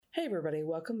Hey everybody,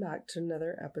 welcome back to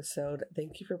another episode.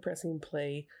 Thank you for pressing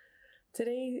play.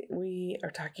 Today we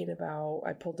are talking about,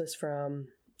 I pulled this from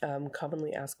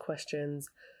commonly asked questions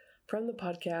from the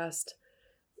podcast.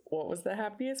 What was the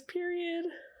happiest period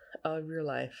of your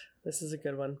life? This is a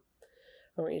good one.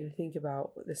 I want you to think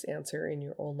about this answer in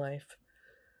your own life.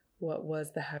 What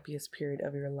was the happiest period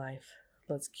of your life?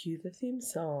 Let's cue the theme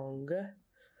song.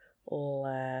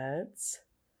 Let's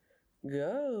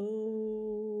go.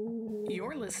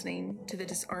 You're listening to the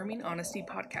Disarming Honesty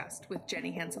podcast with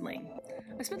Jenny Hansen-Lang.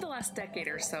 I spent the last decade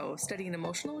or so studying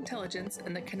emotional intelligence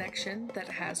and the connection that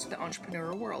it has to the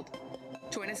entrepreneurial world.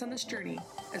 Join us on this journey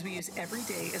as we use every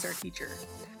day as our teacher,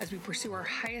 as we pursue our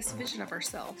highest vision of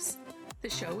ourselves. The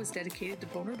show is dedicated to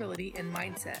vulnerability and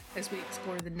mindset as we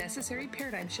explore the necessary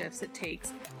paradigm shifts it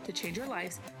takes to change our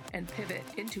lives and pivot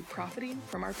into profiting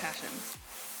from our passions.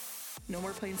 No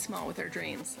more playing small with our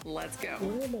dreams. Let's go.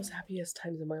 One of the most happiest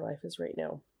times of my life is right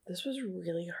now. This was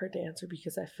really hard to answer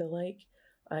because I feel like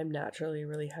I'm naturally a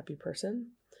really happy person.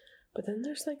 But then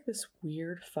there's like this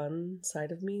weird fun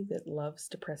side of me that loves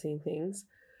depressing things.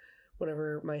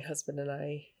 Whenever my husband and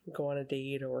I go on a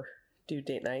date or do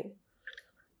date night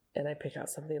and I pick out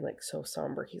something like so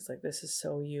somber, he's like, this is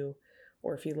so you.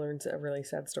 Or if he learns a really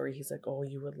sad story, he's like, oh,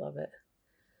 you would love it.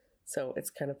 So it's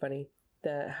kind of funny.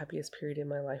 The happiest period in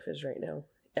my life is right now.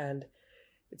 And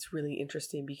it's really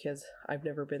interesting because I've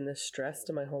never been this stressed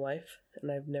in my whole life,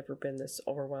 and I've never been this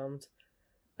overwhelmed,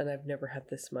 and I've never had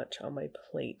this much on my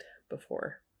plate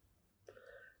before.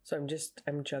 So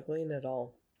I'm juggling it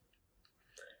all.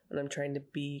 And I'm trying to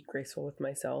be graceful with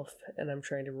myself, and I'm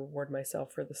trying to reward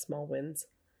myself for the small wins,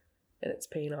 and it's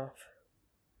paying off.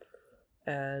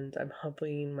 And I'm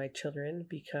helping my children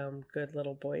become good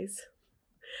little boys,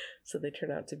 so they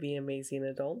turn out to be amazing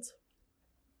adults.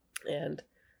 And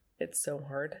it's so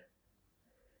hard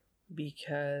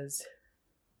because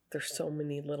there's so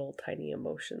many little tiny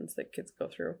emotions that kids go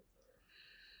through.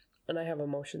 And I have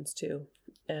emotions too.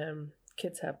 And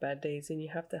kids have bad days, and you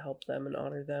have to help them and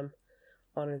honor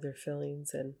their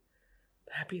feelings. And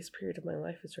the happiest period of my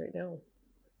life is right now.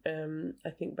 I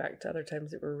think back to other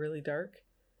times that were really dark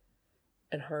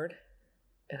and hard,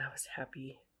 and I was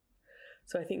happy.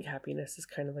 So I think happiness is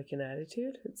kind of like an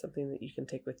attitude. It's something that you can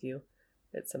take with you.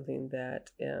 It's something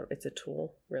that it's a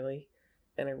tool, really,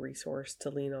 and a resource to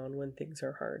lean on when things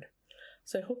are hard.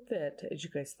 So I hope that as you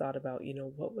guys thought about,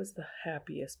 what was the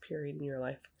happiest period in your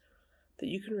life, that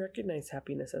you can recognize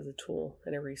happiness as a tool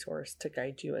and a resource to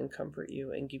guide you and comfort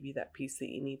you and give you that peace that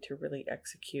you need to really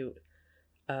execute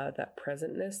that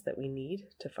presentness that we need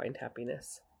to find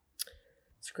happiness.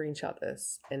 Screenshot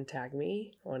this and tag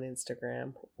me on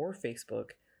Instagram or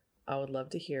Facebook. I would love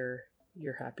to hear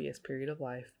your happiest period of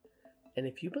life, and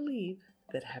if you believe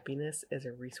that happiness is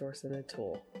a resource and a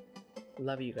tool.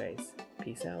 Love you guys.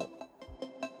 Peace out.